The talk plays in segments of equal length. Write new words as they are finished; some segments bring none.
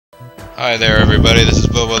Hi there, everybody. This is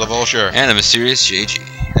Bobo the Vulture. And the mysterious JG.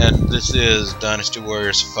 And this is Dynasty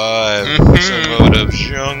Warriors 5, episode of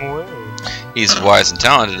Zhang Wei. He's wise and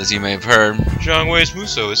talented, as you may have heard. Zhang Wei's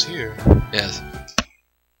Musou is here. Yes.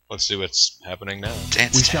 Let's see what's happening now.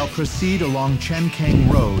 Dance we shall proceed along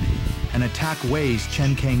Chenkang Road and attack Wei's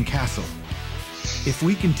Chenkang Castle. If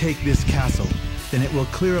we can take this castle, then it will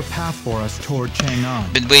clear a path for us toward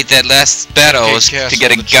Chang'an. But wait, that last battle was to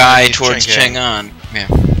get a guy towards Chang'an. Yeah.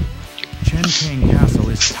 Chenkang Castle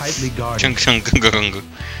is tightly guarded.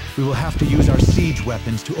 We will have to use our siege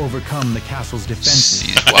weapons to overcome the castle's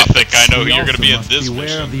defenses. I think I know who you're going to be in this beware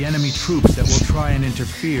mission. of the enemy troops that will try and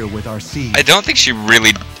interfere with our siege. I don't think she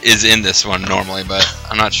really is in this one normally, but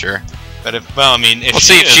I'm not sure. But if, well, I mean, if we'll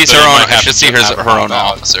see if she's her own. I should see her as her own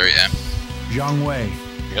out. officer. Yeah. Zhang Wei.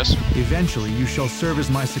 Yes. Eventually, you shall serve as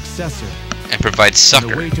my successor. And provide succor.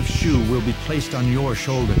 And the weight of Shu will be placed on your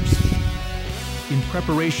shoulders. In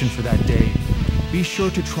preparation for that day, be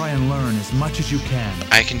sure to try and learn as much as you can.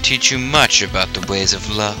 I can teach you much about the ways of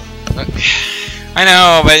love. I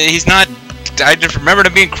know, but he's not. I just remembered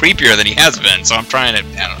him being creepier than he has been, so I'm trying to.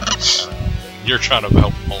 I don't know. You're trying to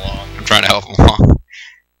help him along. I'm trying to help him along.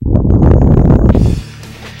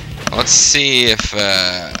 Let's see if.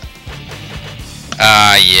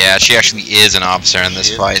 Yeah, she actually is an officer in this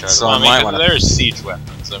fight, so I might want to. There's siege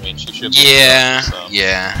weapons. I mean, she should. Yeah, so.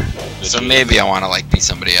 yeah. So maybe I want to like be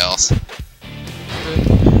somebody else.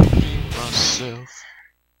 Myself.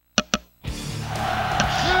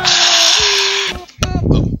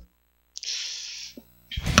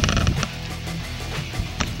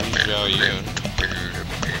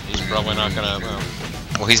 He's probably not gonna.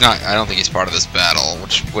 Well, he's not. I don't think he's part of this battle,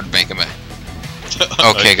 which would make him a.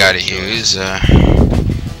 Okay, gotta use.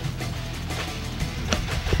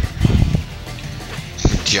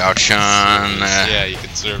 Jiao Chan. Yeah, you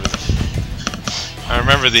could serve it. I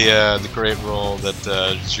remember the great role that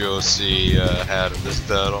Josie had in this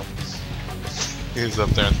battle. He was up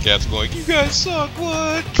there and the cat's going, "You guys suck,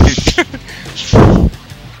 what?"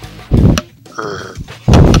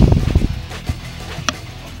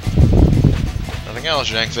 Nothing else,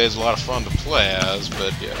 Zhang Fei is a lot of fun to play as,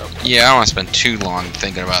 but yeah. Yeah, I don't want to spend too long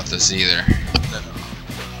thinking about this either. No.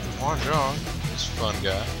 Wang Zhang, he's a fun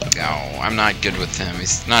guy. No, I'm not good with him.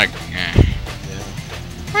 He's not a. Yeah.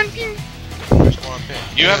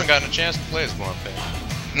 You haven't gotten a chance to play as Guan Ping.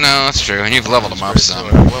 No, that's true, and you've leveled him up some.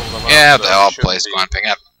 Yeah, I'll play as Guan Ping.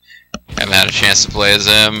 I haven't had a chance to play as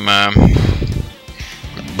him.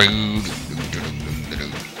 You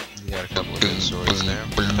got a couple of good swords there. A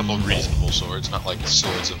couple of reasonable swords, not like the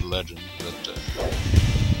swords of legend, but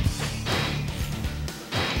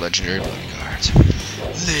legendary bodyguards.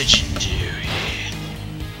 Legendary.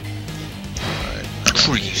 Alright.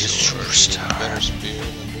 Better spear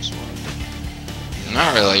than this one.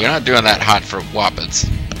 Not really. You're not doing that hot for woppits.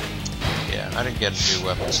 Yeah, I didn't get a new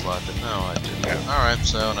weapon slot, but no, I didn't. Yeah. Alright,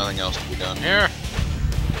 so nothing else to be done here.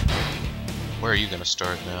 Where are you gonna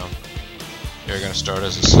start now? You're gonna start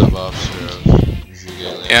as a sub-officer of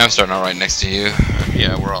Zhuge. Yeah, I'm starting out right next to you.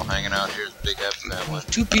 Yeah, we're all hanging out here as a big happy family.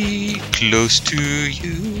 To be close to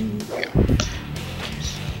you. Yeah.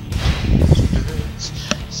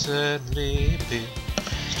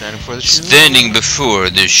 Standing before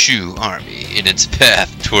the Shu army in its path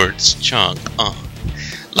towards Chang'an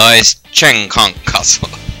lies Chenkang Castle.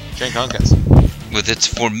 Chenkang Castle. With its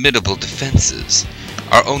formidable defenses,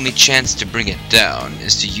 our only chance to bring it down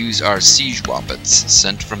is to use our siege woppits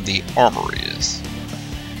sent from the armories.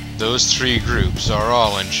 Those three groups are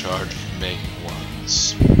all in charge of making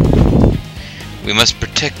ones. We must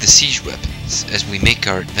protect the siege weapons as we make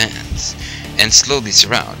our advance, and slowly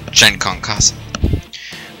surround Chenkang Castle.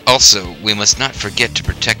 Also, we must not forget to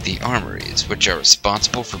protect the armories, which are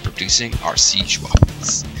responsible for producing our siege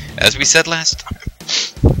weapons, as we said last time.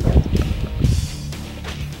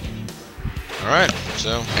 Alright,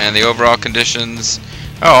 so... And the overall conditions...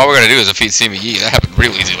 Oh, all we're gonna do is defeat Sima Yi. That happened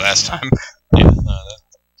real easy last time. Yeah, no,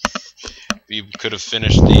 we could have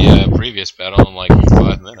finished the previous battle in like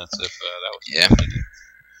 5 minutes if that was... Yeah.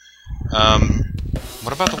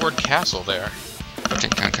 What about the word castle there?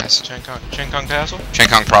 Chenkang Castle. Chenkang Castle?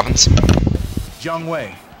 Chenkang Province. Zhang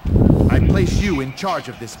Wei, I place you in charge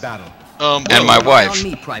of this battle. And my wife. On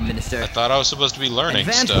me, Prime Minister. I thought I was supposed to be learning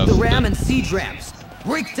Advance stuff. with the ram and siege rams.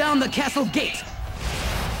 Break down the castle gate.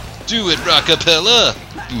 Do it, Rockapella!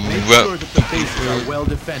 Make sure that the bases are well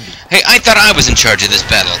defended. Hey, I thought I was in charge of this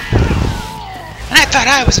battle. And I thought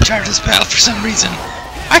I was in charge of this battle for some reason.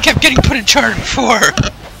 I kept getting put in charge before.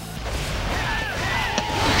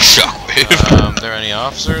 Shockwave. Are there any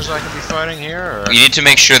officers I could be fighting here? Or? You need to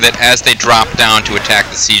make sure that as they drop down to attack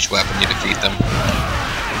the siege weapon, you defeat them.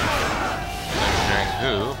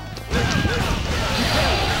 Musou.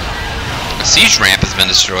 A siege ramp has been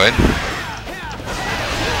destroyed.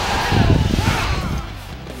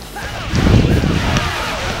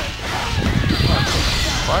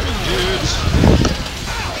 Fighting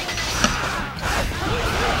dudes.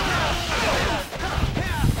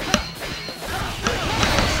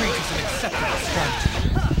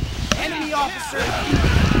 Enemy officer!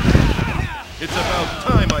 It's about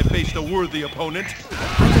time I faced a worthy opponent.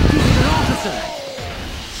 I defeated an officer!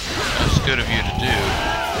 That's good of you to do.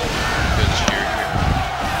 Because you're here.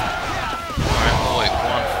 Alright, well, wait,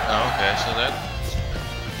 one. Oh, okay, so that.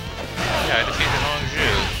 Yeah, I defeated Hongju.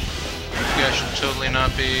 You guys should totally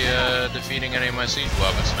not be defeating any of my siege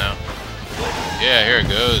woppits now. Yeah, here it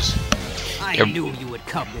goes. I knew you would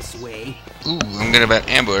come this way. Ooh, I'm gonna get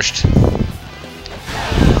ambushed.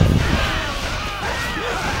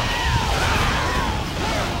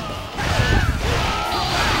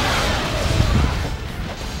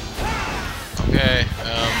 Okay, I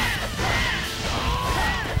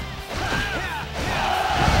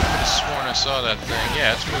could've sworn I saw that thing.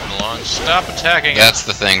 Yeah, it's moving along. Stop attacking it. That's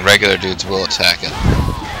the thing. Regular dudes will attack it.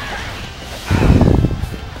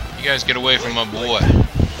 You guys get away from my boy.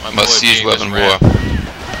 My But siege being weapon this war. rat.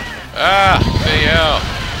 Ah, BL.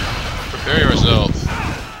 Prepare yourself.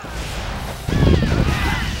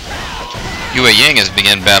 Yue Ying has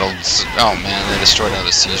begun battle. Oh man, they destroyed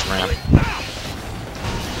another siege ramp.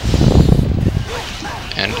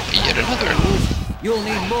 And yet another. You'll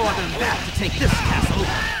need more than that to take this castle.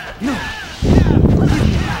 No. Forgive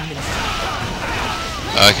me, Prime Minister.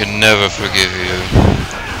 I can never forgive you.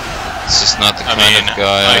 This is not the kind of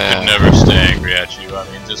guy I could never stay angry at you. I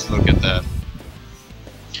mean, just look at that.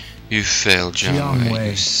 You failed, Jiang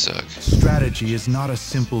Wei. You suck. Strategy is not a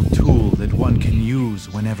simple tool that one can use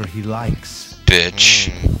whenever he likes.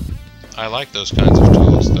 Bitch. I like those kinds of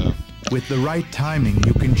tools, though. With the right timing,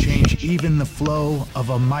 you can change even the flow of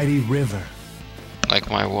a mighty river. Like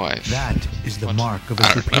my wife. That is the What? mark of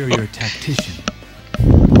I a don't superior know. tactician.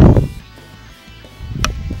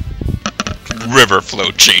 River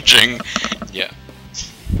flow changing. Yeah.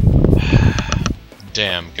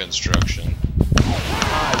 Damn construction.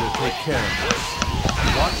 I will take care of this.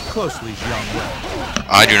 Watch closely, Jiang Wei.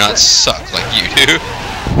 I do not suck like you do.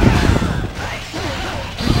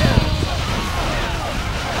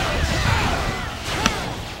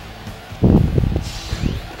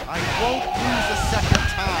 I won't lose a second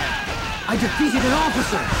time. I defeated an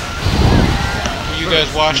officer! Were you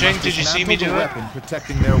guys watching? Did you see me do the it? weapon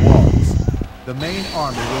protecting their walls. The main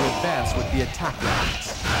army will advance with the attack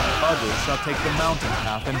rockets. Others shall take the mountain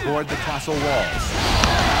path and board the castle walls.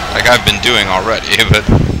 Like I've been doing already, but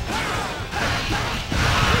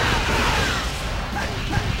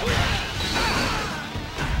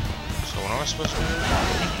So what am I supposed to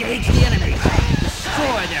do? Engage the enemy!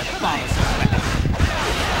 Destroy their bombs!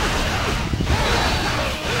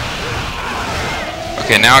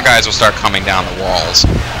 okay, now guys will start coming down the walls.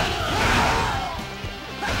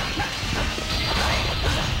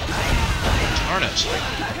 Darn it.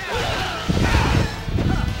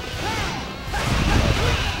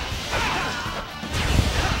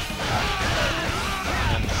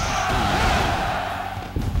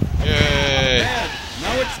 Yay!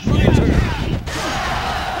 Now it's my turn.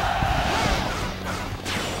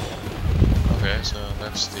 Okay, so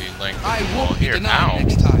that's the length of I the wall won't be here. denied Ow!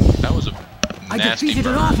 next time. That was a I nasty defeated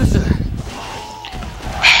burn. an officer!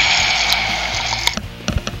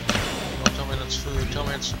 Don't tell me that's food. Tell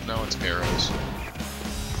me it's... No, it's arrows.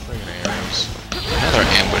 Friggin' arrows. Another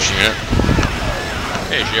ambush unit.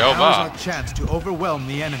 Hey, Now is Xiao our Ba. chance to overwhelm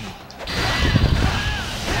the enemy.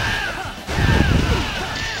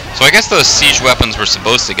 So I guess those siege weapons were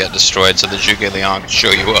supposed to get destroyed so that Zhuge Liang could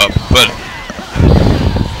show you up, but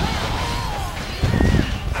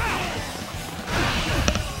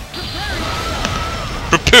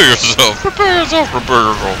prepare yourself, prepare yourself, prepare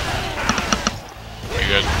yourself.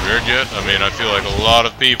 You guys prepared yet? I mean, I feel like a lot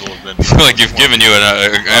of people have been... I feel like you've given you an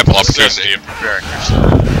ample opportunity. necessity of preparing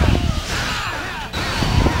yourself.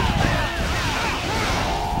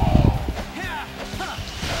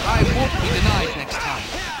 I won't be denied next time.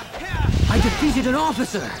 I defeated an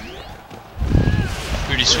officer!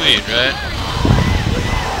 Pretty sweet, right?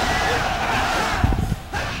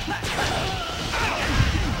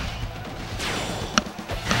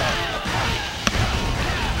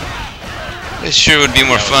 This sure would be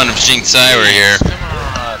more fun if Jing Tsai were here. Come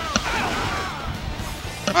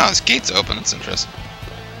on. Wow, this gate's open, that's interesting.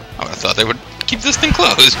 Oh, I thought they would keep this thing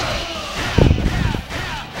closed.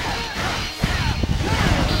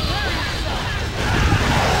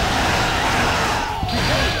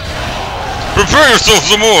 Prepare yourself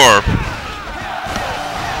some more!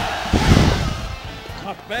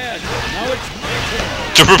 bad. Now it's my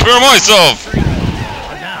turn. To prepare myself!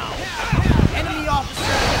 Now, enemy officer.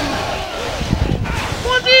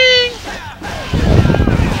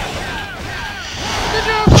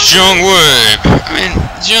 Zhang Wei! I mean,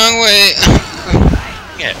 Zhang Wei!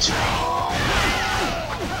 Yes.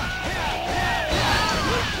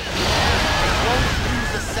 Won't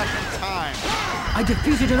use a second time. I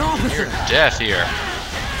defeated an officer. Death here.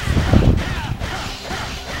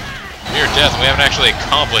 Mere death, we haven't actually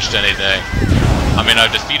accomplished anything. I mean,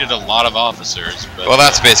 I've defeated a lot of officers, but... Well,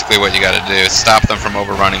 that's basically what you gotta do. Stop them from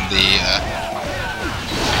overrunning the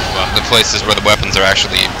places where the weapons are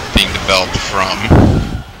actually being developed from.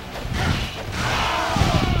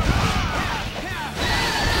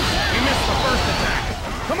 We missed the first attack.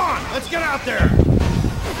 Come on, let's get out there.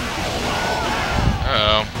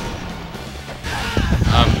 Uh-oh.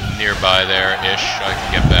 I'm nearby there-ish. I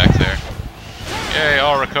can get back there. Yay,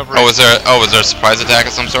 all recovery. Oh, was there a surprise attack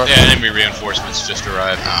of some sort? Yeah, enemy reinforcements just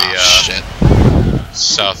arrived from the shit.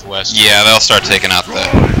 southwest. Yeah, they'll start taking out the...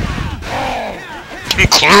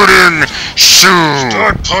 Including Shu!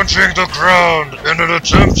 Start punching the ground in an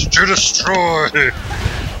attempt to destroy.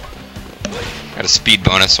 Got a speed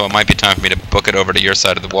bonus, so it might be time for me to book it over to your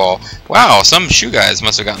side of the wall. Wow, some Shu guys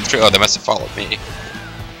must have gotten through. Oh, they must have followed me.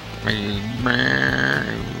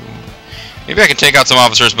 Maybe I can take out some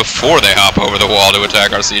officers before they hop over the wall to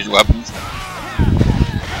attack our siege weapons.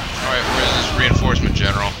 Alright, where's this reinforcement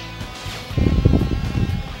general?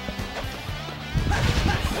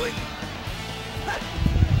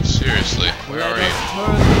 Seriously, where are you?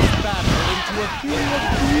 Turn this battle into a thing of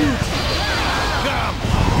beauty. Come,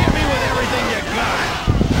 hit me with everything you got.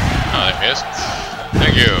 Ah, there he is.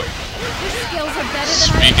 Thank you. Your skills are better than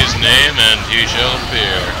Speak his name and he shall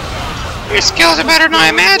appear. Your skills are better than I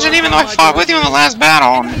imagined, even though I fought with you in the last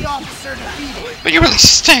battle. Enemy officer defeated. But you really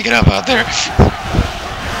stank it up out there.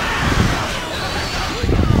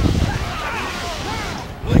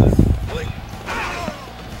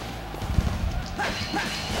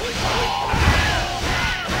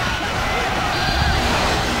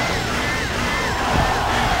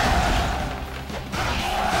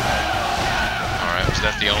 Alright, was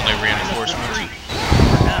that the only reinforcement?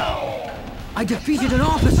 I defeated an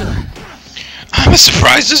officer. I'm as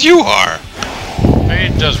surprised as you are. I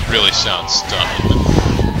mean, it does really sound stunning.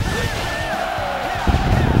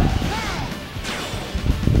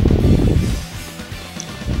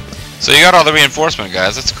 So you got all the reinforcement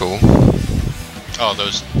guys, that's cool. Oh, that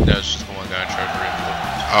was just the one guy in charge of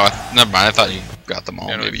reinforcement. Oh, never mind, I thought you got them all,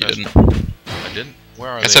 Yeah, no, maybe you that's- didn't. I didn't?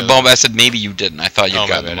 Where are I they? said, I said maybe you didn't, I thought you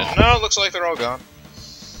got them all. No, it looks like they're all gone.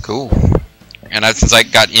 Cool. And since I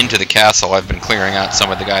got into the castle, I've been clearing out some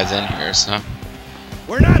of the guys in here, so...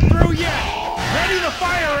 We're not through yet. Ready the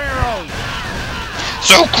fire arrows.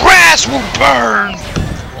 So grass will burn!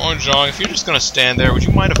 Oh, Zhang, if you're just gonna stand there, would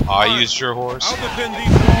you mind if I used your horse? I'll defend these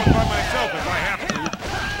walls by myself if I have to.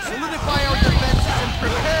 Solidify our defenses and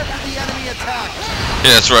prepare for the enemy attack.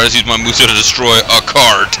 Yeah, that's right, I just used my Musou to destroy a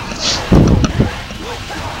cart.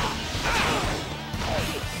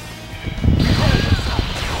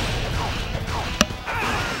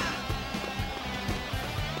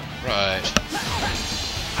 Right.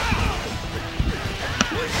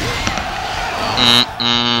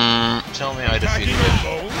 Tell me I defeated Attacking it.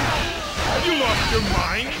 alone? Have you lost your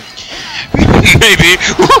mind? Maybe.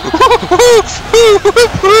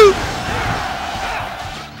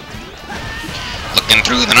 Looking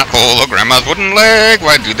through the knothole of Grandma's wooden leg.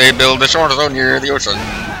 Why do they build a shore so near the ocean?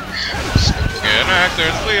 An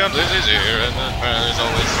actor's Leon Lizzie's here, and then there's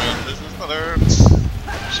always this is mother.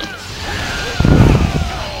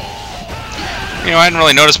 You know, I hadn't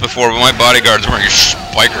really noticed before, but my bodyguard's wearing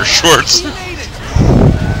biker shorts.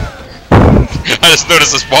 I just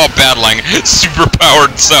noticed this while battling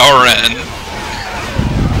super-powered Sauron.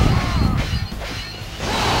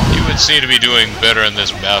 You would seem to be doing better in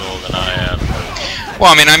this battle than I am.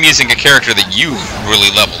 Well, I mean, I'm using a character that you've really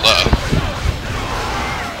leveled up.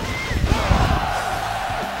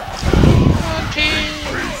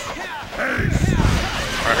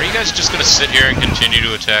 Alright, are you guys just gonna sit here and continue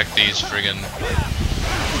to attack these friggin'...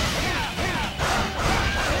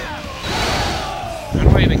 How do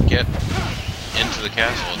I even get into the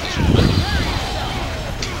castle at this point?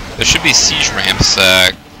 There should be siege ramps.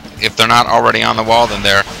 If they're not already on the wall, then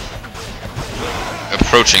they're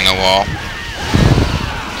approaching the wall.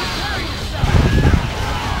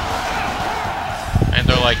 And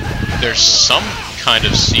they're like, there's some kind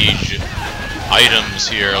of siege items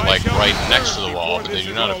here, like right next to the wall, but they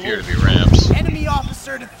do not appear to be ramps. Enemy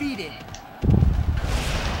officer defeated.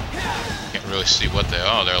 Can't really see what they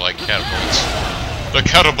are. They're like catapults. The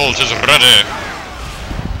catapult is ready.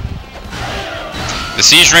 The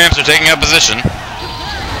siege ramps are taking up position.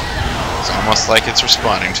 It's almost like it's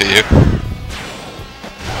responding to you.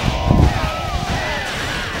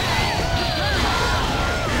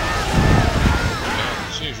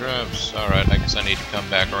 Siege ramps. Alright, I guess I need to come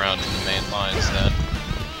back around to the main lines then.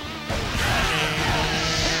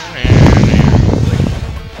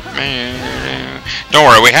 Don't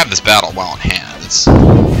worry, we have this battle well in hand.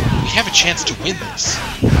 We have a chance to win this.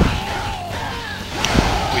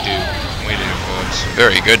 We do, folks.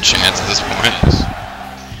 Very good chance at this point.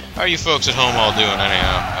 How are you folks at home all doing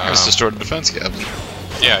anyhow? I just destroyed the defense captain.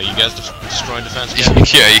 Yeah, you guys destroying defense? Yeah.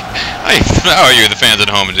 How are you, the fans at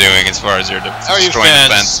home, doing as far as your destroying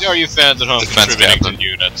defense? How are you fans at home Defense contributing captain. to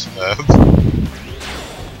units?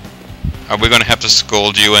 Are we going to have to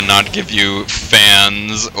scold you and not give you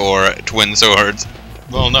fans or twin swords?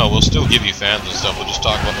 Well, no, we'll still give you fans and stuff. We'll just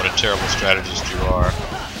talk about what a terrible strategist you are.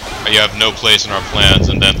 You have no place in our plans,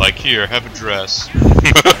 and then, like, here, have a dress.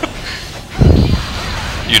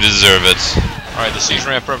 You deserve it. Alright, the siege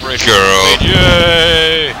ramp preparation. Girl.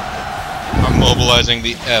 Yay! I'm mobilizing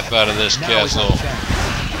the F out of this Now is our castle.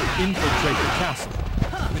 chance. Infiltrate the castle.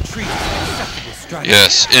 Retreat is an acceptable strategy.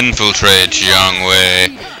 Yes, infiltrate, young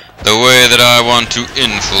way. The way that I want to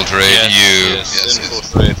infiltrate you. Yes,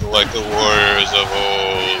 infiltrate like the warriors of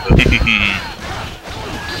old.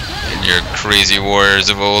 In your crazy warriors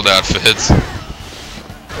of old outfits.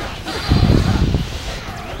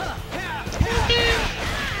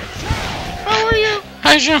 How are you?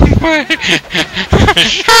 Hi, Jean-Wei.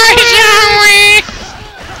 Hi, Jean-Wei.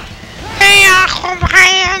 Hey,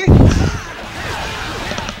 Aquaman.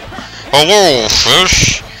 Hello,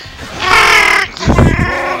 fish.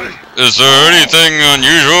 Is there anything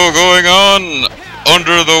unusual going on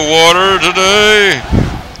under the water today?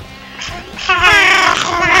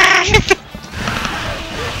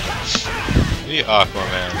 The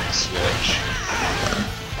Aquaman switch.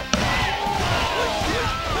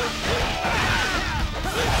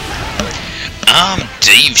 I'm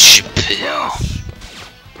Dave Chappelle.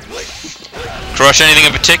 Crush anything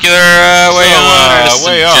in particular, way on? Or just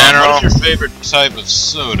in general? What's your favorite type of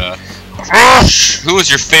soda? Crush! Who is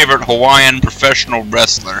your favorite Hawaiian professional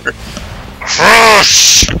wrestler?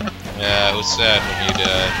 Crush! Yeah, it was sad when he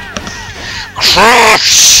died.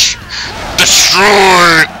 Crush!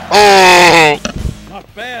 Destroy! Oh! Not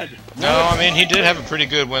bad. No, I mean, he did have a pretty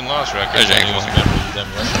good win-loss record. There's when he Angle. was a member of the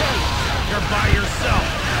Demolition. You're by yourself.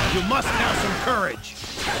 You must have some courage.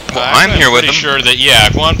 Well, I'm here with pretty him. sure that, yeah,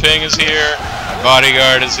 Guan Ping is here,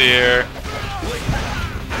 Bodyguard is here.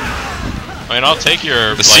 I mean, I'll take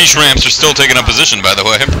your... The siege ramps are still taking up position, by the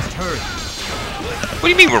way. Hurry. What do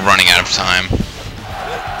you mean we're running out of time?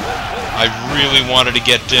 I really wanted to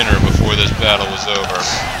get dinner before this battle was over.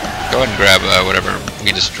 Go ahead and grab whatever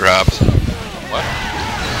we just dropped. What?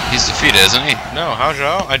 He's defeated, isn't he? No, Hao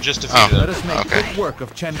Zhao? I just defeated Let him. us make Okay. quick work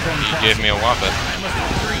of Chen Kong He Castle. gave me a whoppet. I must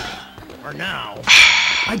agree. For now.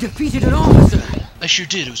 I defeated an officer. I sure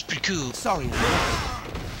did, it was pretty cool. Sorry.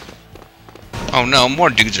 Oh no, more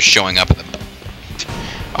dudes are showing up at them.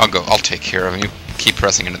 I'll take care of you. Keep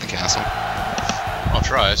pressing into the castle. I'll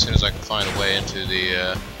try as soon as I can find a way into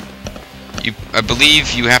the, I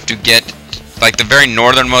believe you have to get, like, the very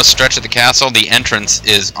northernmost stretch of the castle. The entrance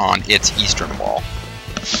is on its eastern wall.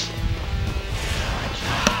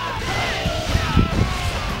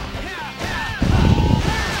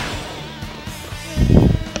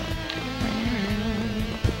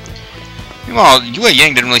 Well, Yue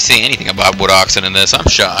Yang didn't really say anything about wood oxen in this. I'm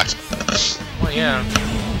shocked. Well, yeah.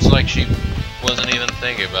 It's like she wasn't even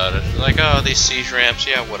thinking about it. Like, oh, these siege ramps,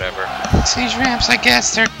 yeah, whatever. Siege ramps, I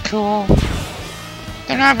guess they're cool.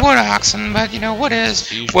 They're not wood oxen, but you know what is?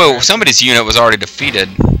 Siege Whoa, ramps. somebody's unit was already defeated.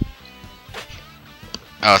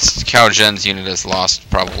 Oh, it's Cao Zhen's unit has lost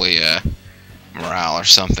probably morale or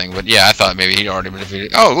something. But yeah, I thought maybe he'd already been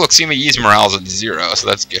defeated. Oh, look, Sima Yi's morale's at 0, so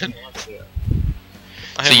that's good.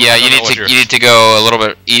 So yeah, you need to go a little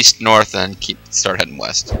bit east, north, and start heading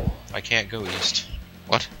west. I can't go east.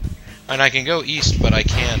 What? And I can go east, but I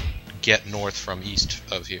can't get north from east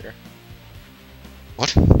of here.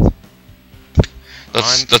 What?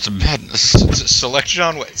 That's madness. Select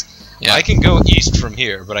John Waits. Yeah. I can go east from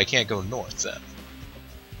here, but I can't go north then.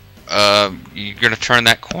 You're gonna turn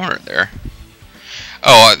that corner there.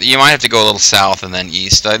 Oh, you might have to go a little south and then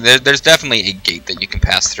east. There's definitely a gate that you can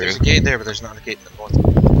pass through. There's a gate there, but there's not a gate in the north.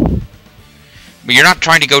 But you're not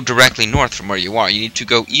trying to go directly north from where you are. You need to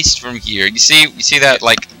go east from here. You see that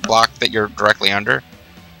like block that you're directly under?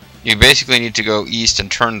 You basically need to go east and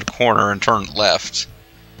turn the corner and turn left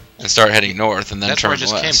and start heading north and then That's turn where I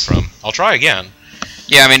just west. came from. I'll try again.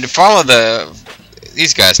 Yeah, I mean to follow the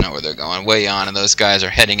these guys know where they're going. Wei Yan and those guys are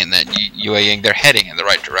heading in that Yue Ying. They're heading in the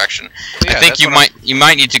right direction. Yeah, I think you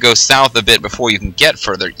might need to go south a bit before you can get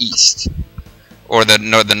further east, or the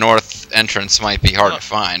north entrance might be hard to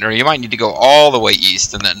find, or you might need to go all the way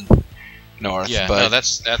east and then north. Yeah, but no,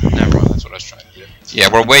 that's never mind. That's what I was trying to do. yeah,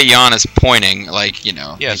 where Wei Yan is pointing, like, you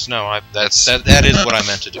know. Yes, no, that is what I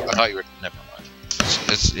meant to do. I thought you were never mind.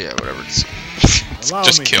 It's yeah, whatever. It's Allow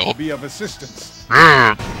me kill. to be of assistance.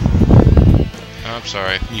 I'm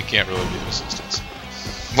sorry, you can't really be of assistance.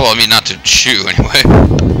 Well, I mean, not to chew anyway.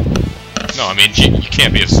 No, I mean you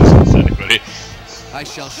can't be of assistance to anybody. I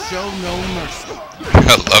shall show no mercy.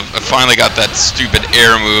 I finally got that stupid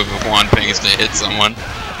air move of Juan Ping's to hit someone.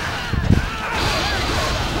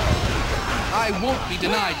 I won't be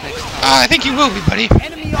denied next time. I think you will be, buddy.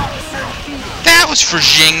 Enemy officer defeated. That was for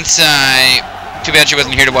Jing Tsai. Too bad she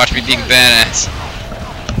wasn't here to watch me being badass.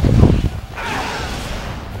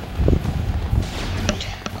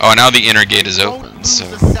 Oh, now the inner gate is open, so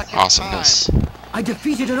awesomeness. I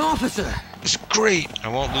defeated an officer. It's great. I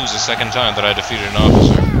won't lose a second time that I defeated an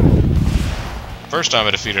officer. First time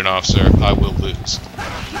I defeat an officer, I will lose.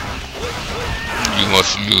 You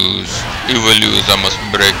must lose. You will lose, I must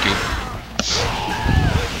break you.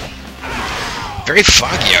 Very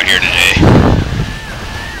foggy out here today.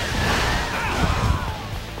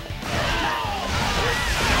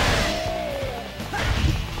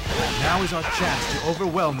 Now is our chance to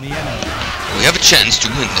overwhelm the enemy. We have a chance to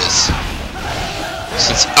win this.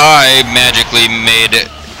 Since I magically made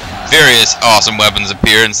various awesome weapons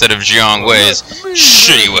appear instead of Jiang Wei's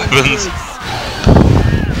shitty weapons.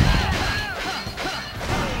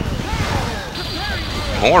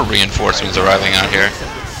 More reinforcements arriving out here.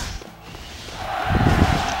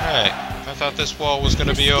 Hey, I thought this wall was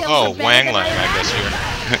gonna be Wang Lang, I guess here.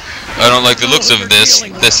 I don't like the looks of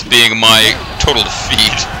this being my total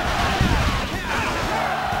defeat.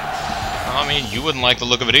 I mean, you wouldn't like the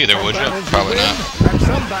look of it either, would you? Probably not. And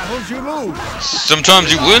some battles you lose.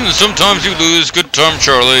 Sometimes you win, sometimes you lose. Good time,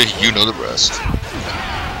 Charlie. You know the rest.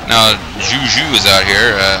 Now, Juju is out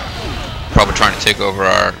here, probably trying to take over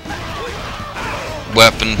our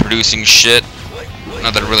weapon-producing shit.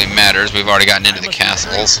 Not that it really matters. We've already gotten into the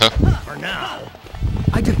castle, so. For now.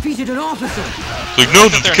 I defeated an officer. Like, now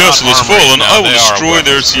that the castle has fallen, I will destroy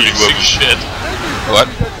their siege weapons. Shit. What?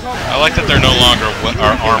 I like that they're no longer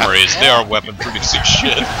our armories. They are weapon-producing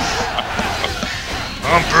shit.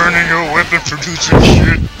 I'm burning your weapon-producing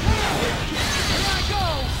shit.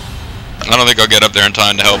 I don't think I'll get up there in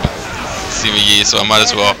time to help Sima Yi, so I might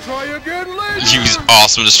as well Try again later. use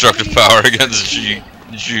awesome destructive power against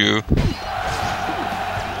Ju.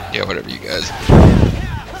 Yeah, whatever, you guys.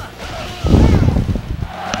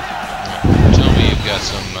 Tell me you've got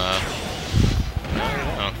some, I don't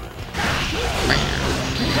know.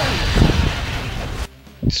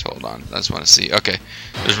 Just hold on, I just want to see. Okay,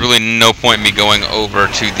 there's really no point in me going over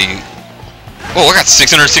to the... Oh, I got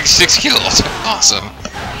 666 kills! Awesome!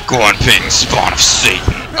 Go on, Ping, spawn of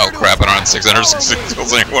Satan! Oh crap, I don't have 666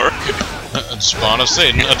 kills anymore. Spawn of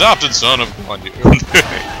Satan, adopted son of Guanyu.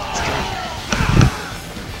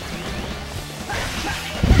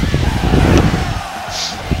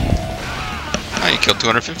 Oh, you killed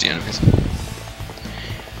 250 enemies.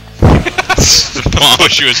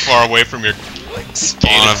 Push you as far away from your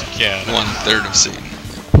Spawn of can. 1/3 of Satan.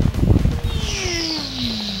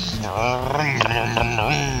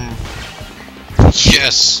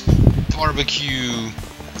 Yes! Barbecue!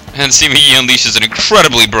 And Sima Yi unleashes an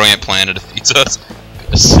incredibly brilliant plan to defeat us.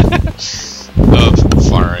 Of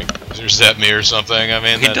firing. Is that me or something? I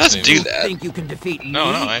mean, He that does seems... do that. Think you can defeat me? No,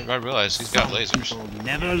 I realize he's got lasers.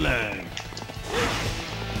 Never learn.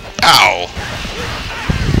 Ow!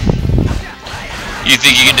 You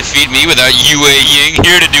think you can defeat me without Yue Ying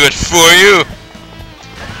here to do it for you?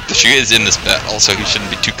 She is in this battle, so he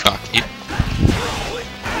shouldn't be too cocky.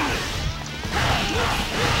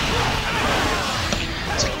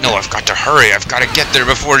 It's like, no, I've got to hurry. I've got to get there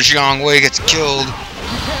before Jiang Wei gets killed.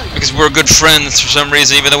 Because we're good friends for some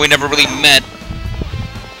reason, even though we never really met.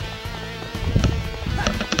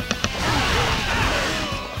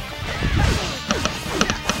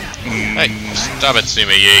 Hey, stop it,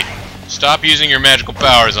 Sima Yi. Stop using your magical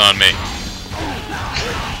powers on me.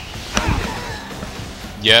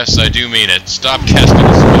 Yes, I do mean it. Stop casting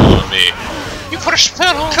a spell on me. You put a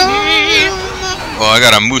spell on me! Well, I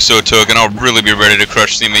got a Musou token. I'll really be ready to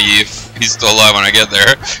crush Sima Yi if he's still alive when I get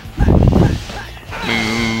there.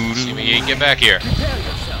 Sima Yi, get back here.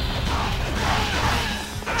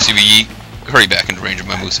 Sima Yi, hurry back into range of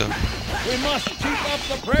my Musou. We must keep up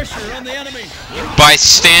the pressure on the enemy. By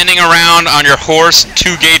standing around on your horse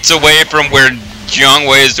 2 gates away from where Jiang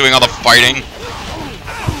Wei is doing all the fighting.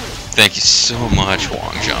 Thank you so much,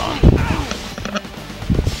 Wang Zhang.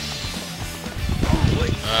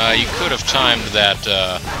 You could have timed that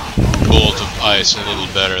bolt of ice a little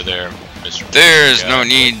better there, Mr. There's no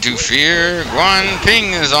need to fear. Guan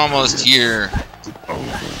Ping is almost here.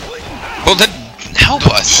 Well, then help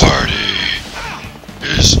us. Party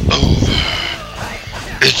is over.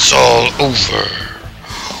 It's all over.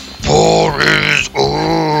 War is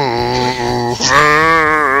over.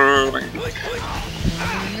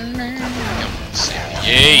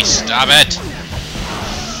 Yay, stop it.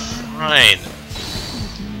 Fine.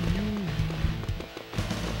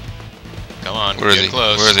 Come on, Where is get he?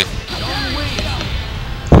 close. Where is he?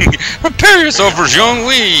 Prepare yourself for Zhong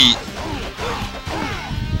Wei.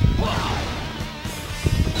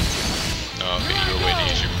 Oh, okay, you were waiting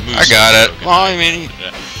to use your Musou. I got it. Okay. Well, I mean,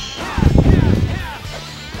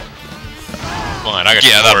 Fine, I got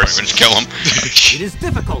yeah, that'll force. pretty much kill him. It is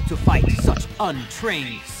difficult to fight such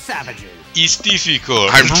untrained savages. It's difficult.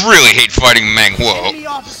 I really hate fighting Meng Huo. Enemy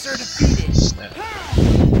officer defeated.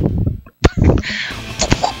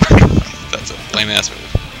 That's a lame ass move.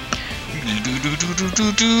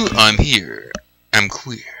 I'm here. I'm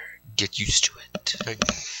clear. Get used to it.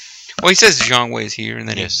 Well, he says Zhang Wei is here, and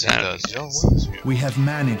then Yes, he it does. We have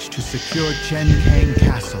managed to secure Chen Kang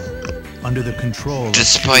Castle under the control of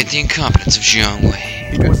Despite the incompetence of Zhang Wei.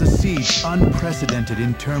 It was a siege unprecedented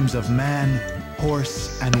in terms of man,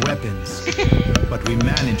 horse, and weapons. But we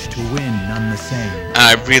managed to win none the same.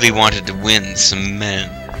 I really wanted to win some men.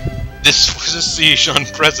 This was a siege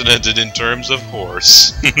unprecedented in terms of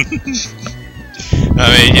horse.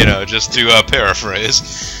 I mean, you know, just to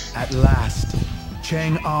paraphrase. At last,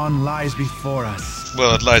 Chang'an lies before us.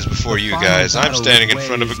 Well, it lies before you Final guys. I'm battle standing in with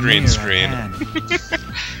front of a waves green near at screen. hand.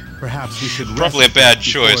 Perhaps we should Probably a rest bad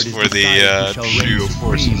before choice it is for the, decided who shall trio reign of supreme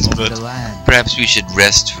horses, over but- the land. Perhaps we should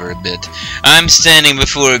rest for a bit. I'm standing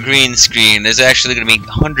before a green screen. There's actually going to be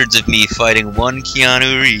hundreds of me fighting one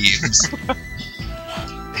Keanu Reeves.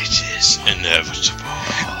 It is inevitable.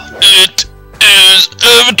 It is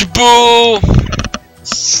inevitable!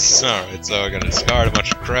 Alright, so we're gonna discard a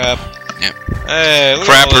bunch of crap. Yep. Hey, look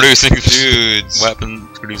Crap at all these producing dudes. weapon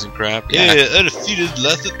producing crap. Yeah, I defeated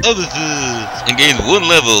lots of other dudes. And gained one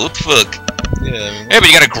level. What the fuck? Yeah, I mean, Hey, but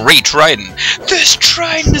you got a great trident. This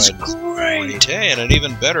trident is Trident's great. Hey, and an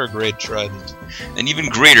even better great trident. An even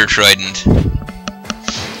greater trident.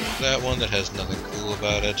 That one that has nothing cool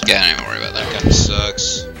about it. Yeah, don't even worry about That that. kind of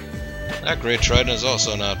sucks. That great trident is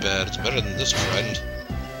also not bad. It's better than this trident.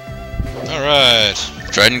 Alright.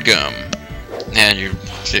 Trident gum. And you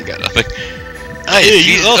shit got nothing. Hey,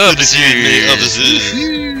 you also defeated me, officers.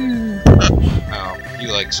 Oh,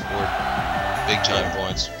 you like scored big time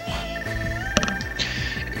points.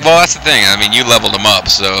 Well, that's the thing. I mean, you leveled them up,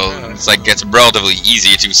 so it's like it's relatively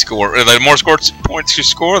easy to score. The more points you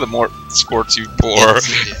score, the more scores you pour.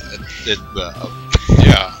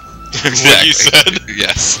 Yeah. Exactly. What you said.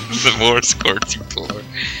 Yes. The more scores you pour.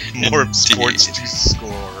 More Indeed. sports to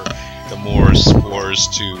score, the more spores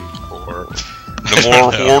to pour.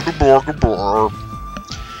 The more.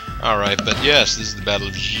 Alright, but yes, this is the Battle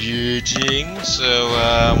of Yijing, so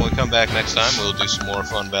when we come back next time, we'll do some more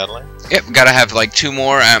fun battling. Yep, gotta have like 2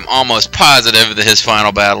 more. I'm almost positive that his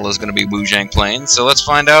final battle is gonna be Wujiang Plains, so let's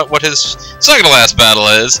find out what his second to last battle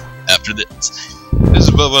is after this. This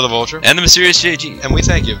is Bilbo the Vulture, And the Mysterious JG. and we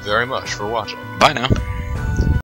thank you very much for watching. Bye now.